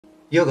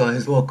Yo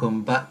guys,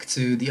 welcome back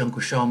to the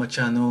Uncle Sharma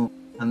channel.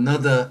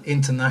 Another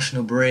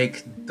international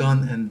break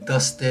done and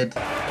dusted.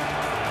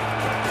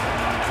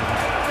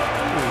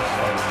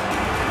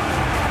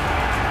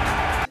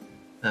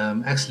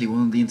 Actually,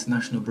 one of the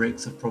international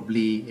breaks I've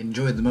probably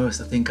enjoyed the most.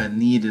 I think I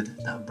needed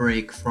that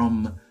break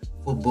from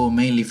football,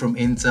 mainly from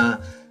Inter.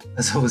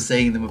 As I was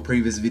saying in my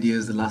previous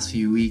videos the last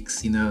few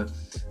weeks,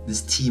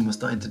 this team was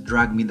starting to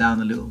drag me down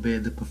a little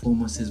bit. The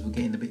performances were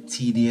getting a bit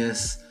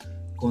tedious.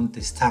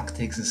 Conte's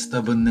tactics and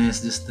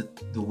stubbornness, just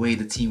the way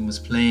the team was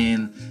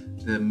playing,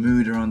 the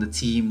mood around the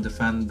team, the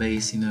fan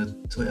base,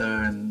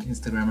 Twitter and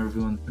Instagram,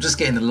 everyone was just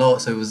getting a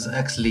lot. So it was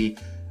actually,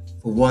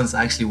 for once,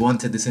 I actually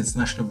wanted this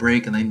international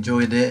break and I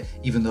enjoyed it,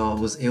 even though I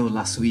was ill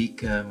last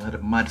week. I had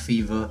a mad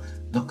fever,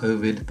 not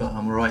COVID, but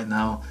I'm alright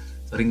now.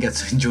 So I didn't get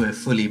to enjoy it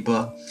fully,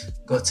 but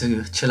got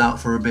to chill out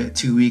for a bit.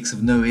 2 weeks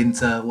of no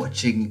Inter,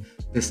 watching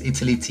this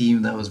Italy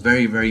team that was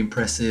very, very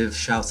impressive.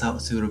 Shout out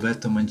to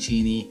Roberto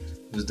Mancini,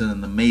 who's done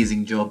an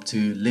amazing job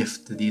to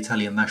lift the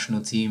Italian national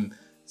team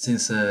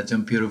since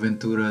Gianpiero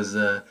Ventura's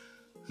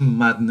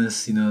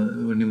madness,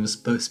 when he was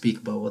supposed to speak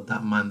about what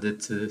that man did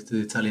to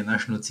the Italian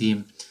national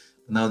team.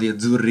 But now the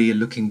Azzurri are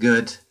looking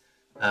good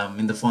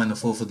in the Final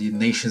Four for the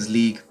Nations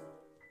League.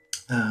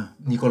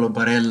 Nicolo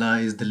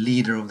Barella is the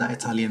leader of that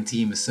Italian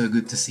team. It's so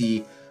good to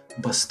see.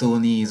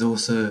 Bastoni is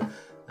also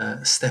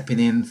stepping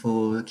in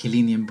for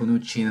Chiellini and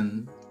Bonucci,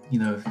 and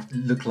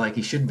looked like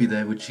he should be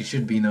there, which he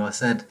should be. I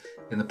said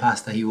in the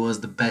past that he was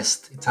the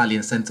best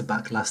Italian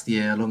centre-back last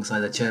year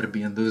alongside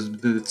Acerbi, and those were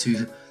the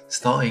two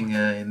starting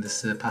in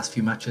this past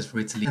few matches for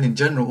Italy. And in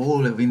general,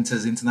 all of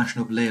Inter's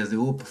international players, they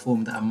all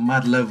performed at a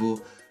mad level.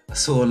 I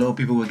saw a lot of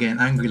people were getting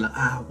angry, like,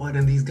 why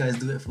don't these guys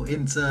do it for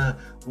Inter?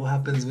 What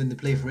happens when they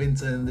play for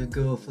Inter and they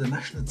go for the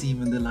national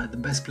team and they're like the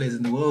best players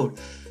in the world?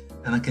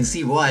 And I can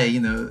see why. If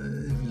you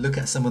look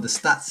at some of the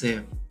stats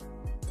here,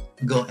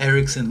 you got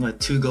Eriksen, who had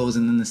 2 goals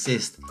and an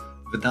assist.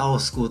 Vidal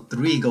scored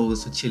 3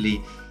 goals for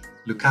Chile.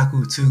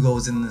 Lukaku 2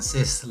 goals and an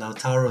assist.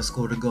 Lautaro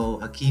scored a goal.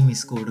 Hakimi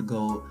scored a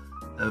goal.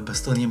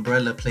 Bastoni and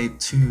Barella played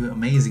 2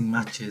 amazing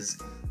matches.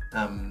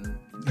 And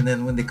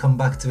then when they come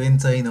back to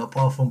Inter,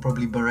 apart from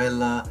probably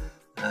Barella,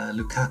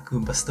 Lukaku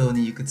and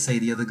Bastoni, you could say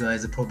the other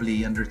guys are probably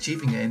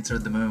underachieving at Inter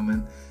at the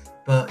moment.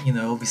 But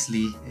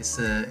obviously it's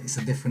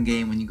a different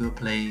game when you go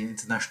play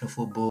international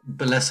football.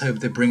 But let's hope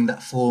they bring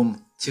that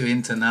form to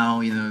Inter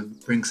now.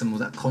 Bring some of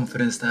that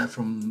confidence there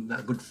from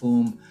that good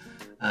form.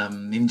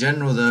 In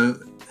general, though,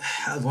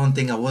 one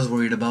thing I was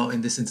worried about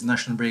in this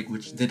international break,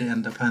 which did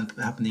end up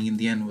happening in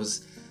the end,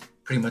 was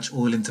pretty much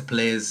all Inter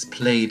players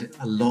played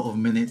a lot of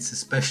minutes,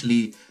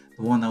 especially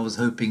the one I was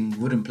hoping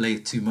wouldn't play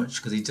too much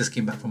because he just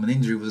came back from an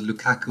injury, was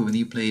Lukaku, and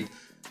he played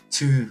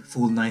 2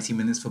 full 90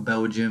 minutes for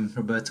Belgium.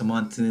 Roberto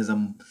Martinez,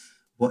 I'm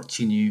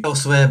watching you.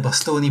 Elsewhere,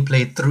 Bastoni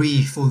played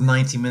 3 full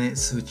 90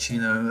 minutes, which, he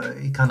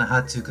kind of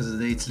had to because of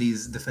the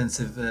Italy's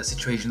defensive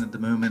situation at the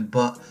moment,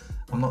 but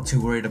I'm not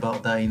too worried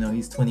about that.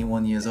 He's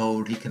 21 years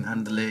old, he can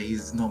handle it.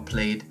 He's not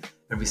played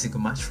every single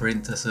match for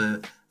Inter,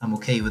 so I'm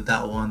okay with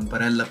that one.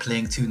 Barella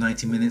playing 2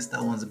 90 minutes,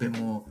 that one's a bit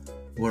more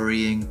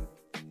worrying.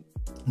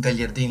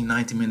 Gagliardini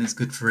 90 minutes,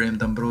 good for him.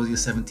 D'Ambrosio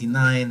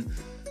 79.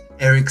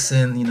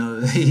 Eriksen,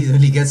 he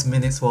only gets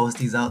minutes whilst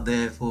he's out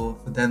there for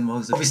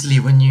Denmark. So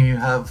obviously, when you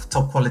have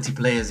top quality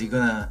players, you're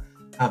gonna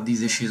have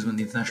these issues when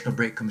the international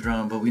break comes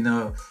around. But we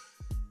know,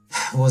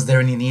 was there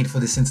any need for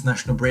this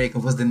international break, or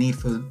was the need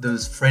for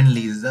those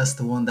friendlies? That's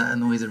the one that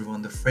annoys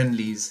everyone, the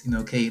friendlies.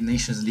 Okay,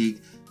 Nations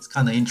League, it's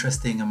kind of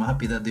interesting. I'm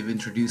happy that they've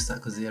introduced that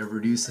because it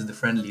reduces the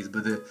friendlies,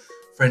 but the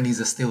friendlies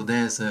are still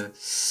there. So,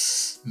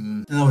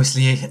 and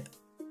obviously,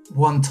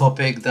 one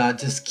topic that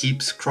just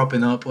keeps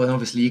cropping up, and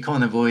obviously you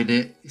can't avoid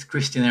it, is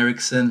Christian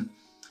Eriksen.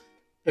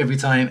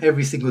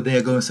 Every single day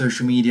I go on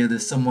social media,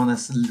 there's someone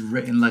that's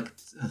written like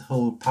a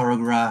whole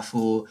paragraph,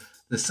 or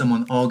there's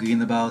someone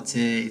arguing about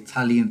it.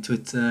 Italian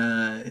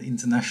Twitter,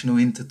 international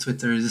Inter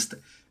Twitter, just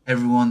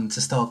everyone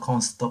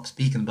can't stop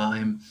speaking about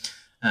him.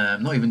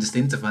 Not even just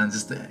Inter fans,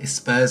 just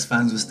Spurs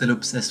fans were still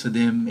obsessed with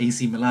him.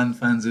 AC Milan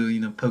fans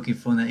were, poking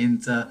fun at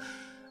Inter.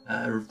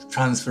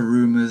 Transfer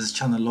rumours,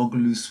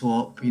 Çalhanoğlu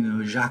swap,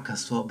 Xhaka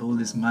swap, all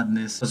this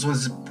madness. I just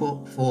wanted to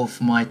put forth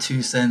my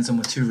 2 cents and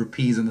my 2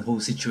 rupees on the whole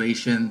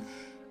situation.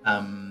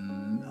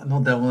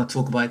 Not that I want to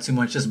talk about it too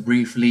much, just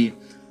briefly.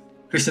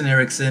 Christian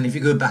Eriksen, if you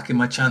go back in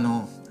my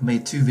channel, I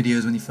made 2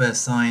 videos when he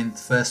first signed.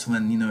 First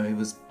when, it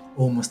was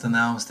almost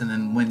announced, and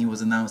then when he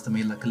was announced, I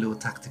made like a little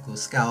tactical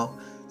scout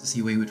to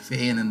see where he would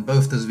fit in. And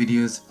both those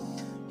videos,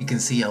 you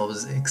can see I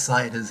was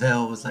excited as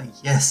hell. I was like,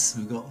 yes,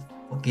 we've got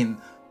fucking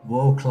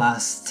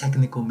world-class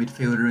technical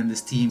midfielder in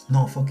this team,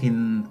 not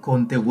fucking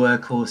Conte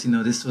workhorse.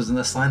 This wasn't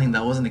a signing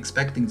that I wasn't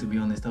expecting, to be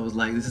honest. I was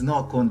like, this is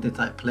not a Conte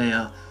type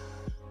player,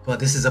 but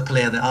this is a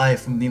player that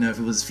if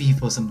it was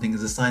FIFA or something,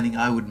 is a signing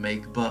I would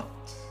make. But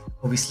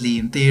obviously,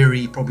 in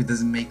theory, probably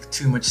doesn't make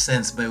too much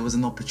sense, but it was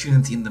an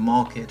opportunity in the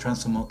market,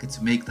 transfer market,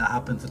 to make that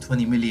happen for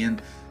 20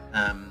 million.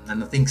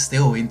 And I think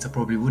still Inter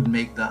probably would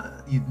make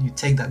that. You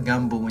take that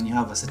gamble when you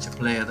have such a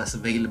player that's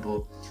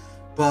available.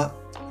 but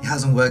it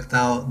hasn't worked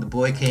out. The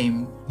boy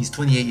came, he's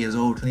 28 years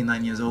old,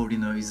 29 years old, you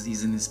know,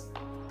 he's in his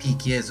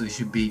peak years, so he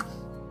should be,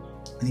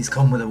 and he's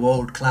come with a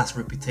world-class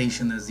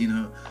reputation as, you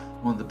know,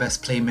 one of the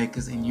best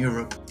playmakers in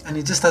Europe, and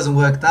it just hasn't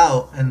worked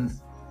out. And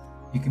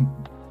you can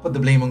put the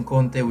blame on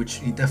Conte, which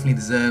he definitely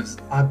deserves.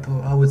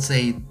 I would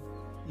say,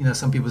 you know,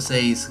 some people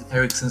say it's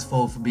Eriksen's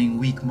fault for being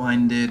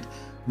weak-minded,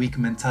 weak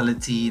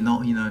mentality,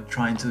 not, you know,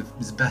 trying to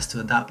his best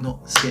to adapt,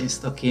 not getting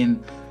stuck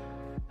in.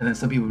 And then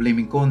some people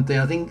blaming Conte.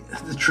 I think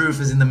the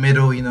truth is in the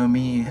middle. You know,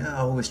 I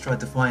always try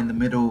to find the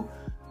middle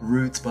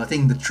route, but I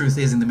think the truth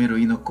is in the middle.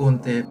 You know,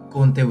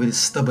 Conte with his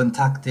stubborn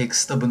tactics,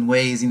 stubborn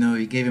ways, you know,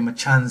 he gave him a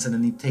chance and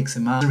then he takes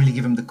him out. Doesn't really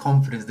give him the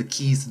confidence, the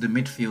keys to the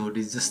midfield.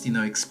 He's just, you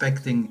know,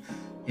 expecting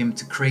him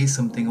to create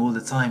something all the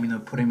time, you know,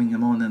 putting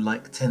him on in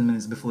like 10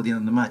 minutes before the end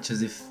of the match,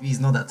 as if he's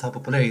not that type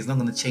of player. He's not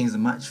going to change the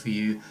match for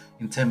you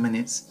in 10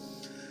 minutes.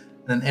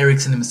 And then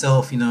Eriksen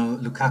himself, you know,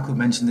 Lukaku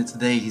mentioned it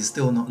today, he's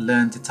still not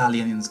learned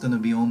Italian, and it's going to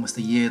be almost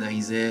a year that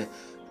he's here,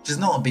 which is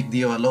not a big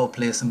deal. A lot of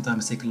players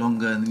sometimes take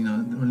longer, and, you know,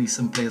 only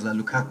some players like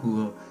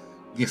Lukaku are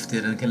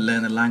gifted and can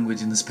learn a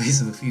language in the space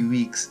of a few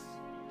weeks.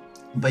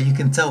 But you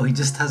can tell he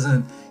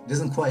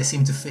doesn't quite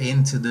seem to fit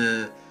into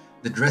the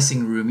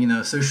dressing room. You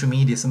know, social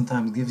media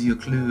sometimes gives you a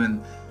clue,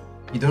 and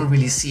you don't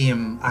really see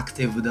him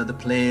active with other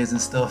players and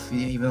stuff.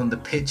 Even on the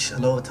pitch, a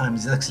lot of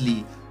times he's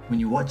actually, when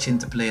you watch him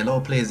to play, a lot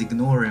of players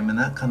ignore him, and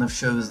that kind of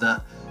shows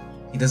that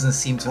he doesn't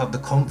seem to have the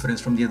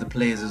confidence from the other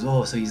players as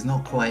well. So he's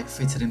not quite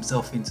fitted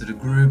himself into the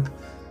group.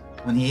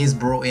 When he is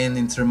brought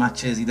into the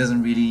matches, he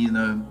doesn't really, you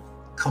know,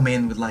 come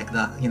in with like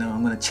that, you know,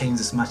 I'm going to change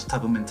this match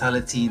type of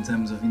mentality in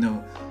terms of, you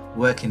know,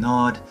 working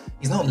hard.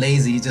 He's not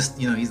lazy, he's just,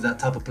 you know, he's that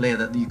type of player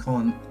that you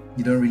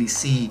don't really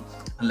see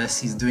unless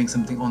he's doing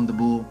something on the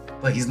ball.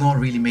 But he's not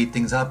really made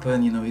things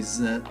happen. You know, his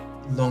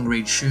long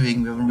range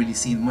shooting, we haven't really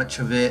seen much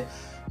of it.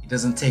 He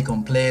doesn't take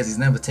on players, he's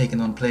never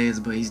taken on players,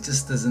 but he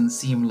just doesn't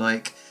seem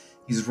like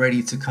he's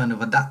ready to kind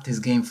of adapt his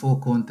game for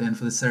Conte and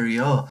for the Serie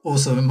A.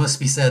 Also, it must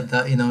be said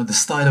that, you know, the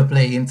style of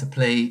play,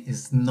 interplay,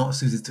 is not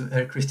suited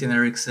to Christian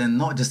Eriksen,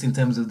 not just in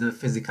terms of the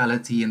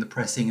physicality and the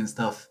pressing and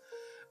stuff,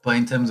 but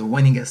in terms of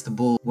when he gets the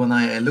ball. When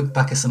I look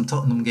back at some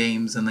Tottenham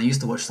games, and I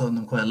used to watch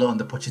Tottenham quite a lot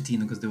under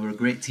Pochettino because they were a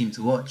great team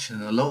to watch,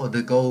 and a lot of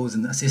the goals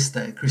and assists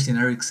that Christian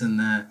Eriksen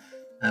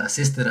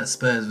assisted at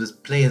Spurs was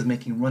players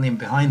running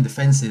behind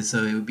defences.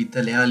 So it would be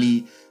Dele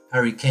Alli,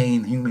 Harry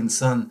Kane, Heung-min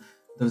Son,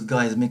 those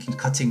guys making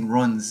cutting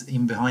runs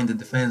in behind the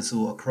defence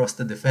or across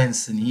the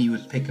defence, and he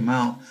would pick them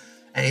out.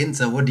 At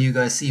Inter, what do you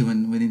guys see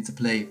when Inter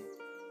play?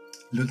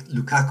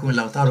 Lukaku and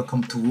Lautaro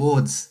come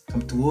towards the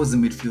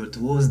midfield,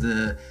 towards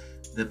the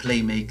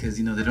playmakers.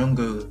 You know,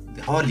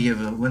 they hardly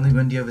ever,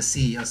 when do you ever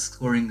see us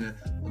scoring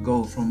a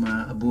goal from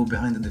a ball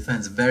behind the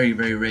defence? Very,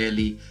 very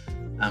rarely.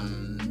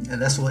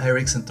 And that's what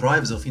Eriksen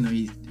thrives off. You know,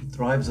 he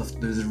thrives off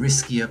those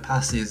riskier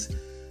passes.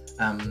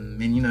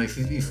 And, you know,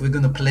 if we're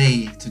going to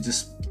play to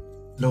just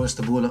launch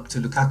the ball up to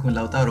Lukaku and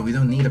Lautaro, we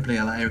don't need a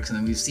player like Eriksen.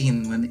 And we've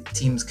seen when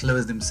teams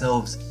close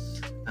themselves,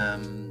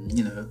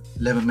 you know,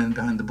 11 men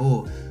behind the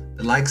ball,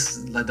 the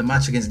likes, like the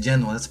match against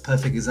Genoa, that's a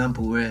perfect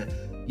example where,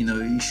 you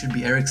know, it should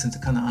be Eriksen to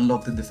kind of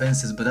unlock the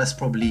defenses. But that's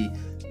probably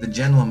the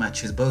Genoa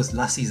matches, both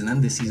last season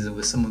and this season,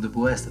 were some of the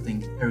worst I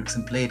think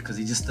Eriksen played, because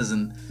he just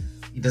doesn't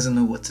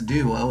know what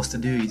else to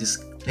do. He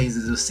just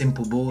plays those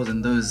simple balls,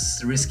 and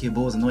those riskier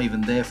balls are not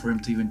even there for him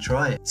to even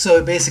try.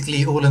 So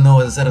basically, all in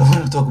all, as I said, I don't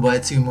want to talk about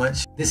it too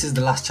much. This is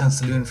the last chance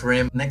saloon for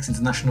him. Next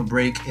international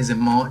break is in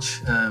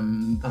March.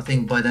 I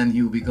think by then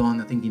he will be gone.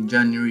 I think in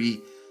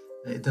January.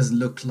 It doesn't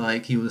look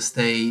like he will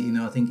stay. You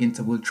know, I think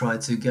Inter will try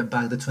to get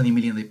back the 20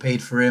 million they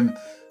paid for him.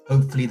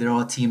 Hopefully there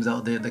are teams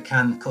out there that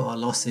can cut our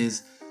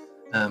losses.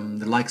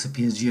 The likes of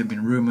PSG have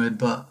been rumoured,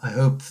 but I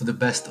hope for the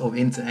best of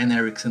Inter and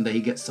Eriksen that he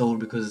gets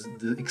sold, because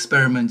the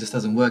experiment just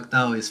hasn't worked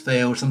out. It's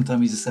failed.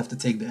 Sometimes you just have to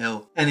take the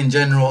L. And in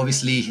general,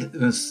 obviously,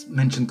 as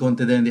mentioned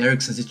Conte there in the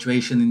Eriksen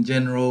situation in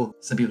general,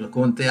 some people are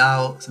Conte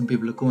out, some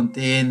people are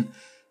Conte in.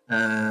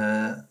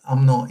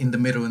 I'm not in the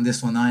middle in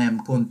this one. I am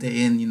Conte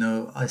in. You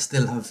know, I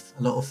still have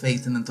a lot of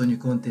faith in Antonio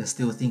Conte. I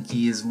still think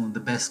he is one of the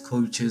best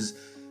coaches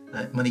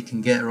that money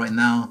can get right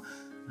now.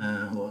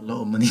 A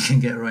lot of money can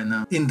get right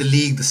now. In the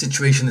league, the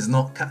situation is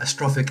not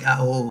catastrophic at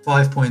all.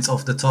 5 points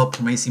off the top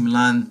from AC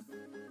Milan,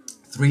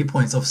 3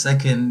 points off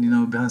second, you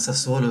know, behind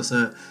Sassuolo.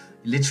 So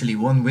literally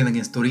one win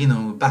against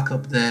Torino, we're back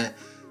up there.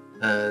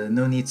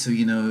 No need to,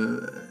 you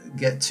know,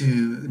 get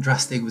too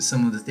drastic with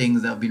some of the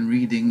things that I've been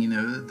reading. You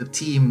know, the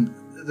team,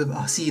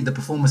 I see the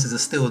performances are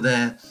still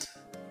there.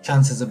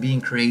 Chances are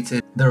being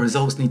created. The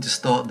results need to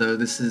start though.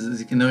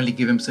 You can only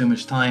give him so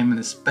much time,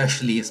 and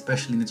especially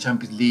in the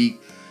Champions League,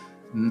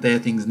 their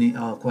things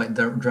are quite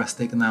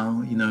drastic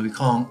now. You know, we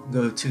can't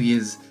go 2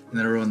 years in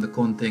a row on the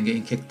Conte and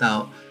getting kicked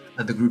out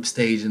at the group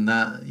stage, and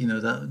that, you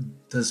know, that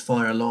does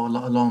fire a lot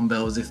of alarm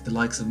bells if the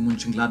likes of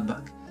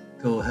Mönchengladbach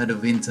go ahead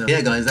of Inter. Yeah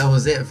guys, that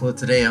was it for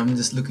today. I'm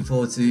just looking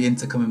forward to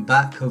Inter coming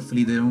back.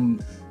 Hopefully they don't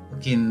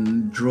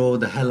fucking draw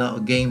the hell out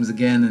of games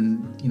again,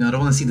 and, you know, I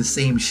don't want to see the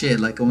same shit.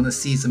 Like, I want to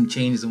see some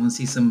changes. I want to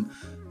see some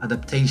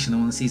adaptation. I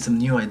want to see some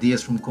new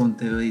ideas from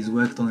Conte that he's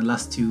worked on the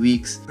last 2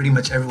 weeks. Pretty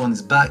much everyone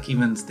is back,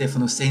 even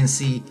Stefano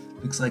Sensi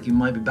looks like he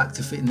might be back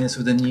to fitness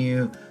with a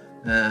new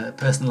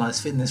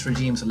personalized fitness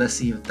regime, so let's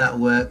see if that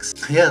works.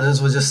 Yeah,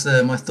 those were just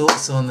my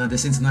thoughts on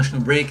this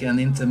international break and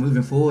Inter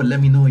moving forward.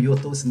 Let me know your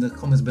thoughts in the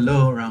comments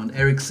below around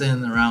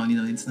Eriksen, around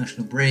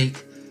international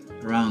break,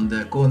 around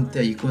Conte.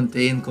 Are you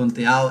Conte in,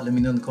 Conte out? Let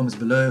me know in the comments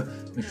below.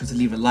 Make sure to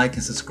leave a like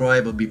and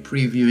subscribe. I'll be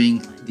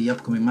previewing the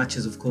upcoming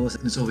matches, of course.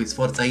 And as always,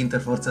 Forza Inter,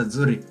 Forza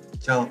Azzurri.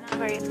 Ciao. Not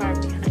very far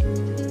behind.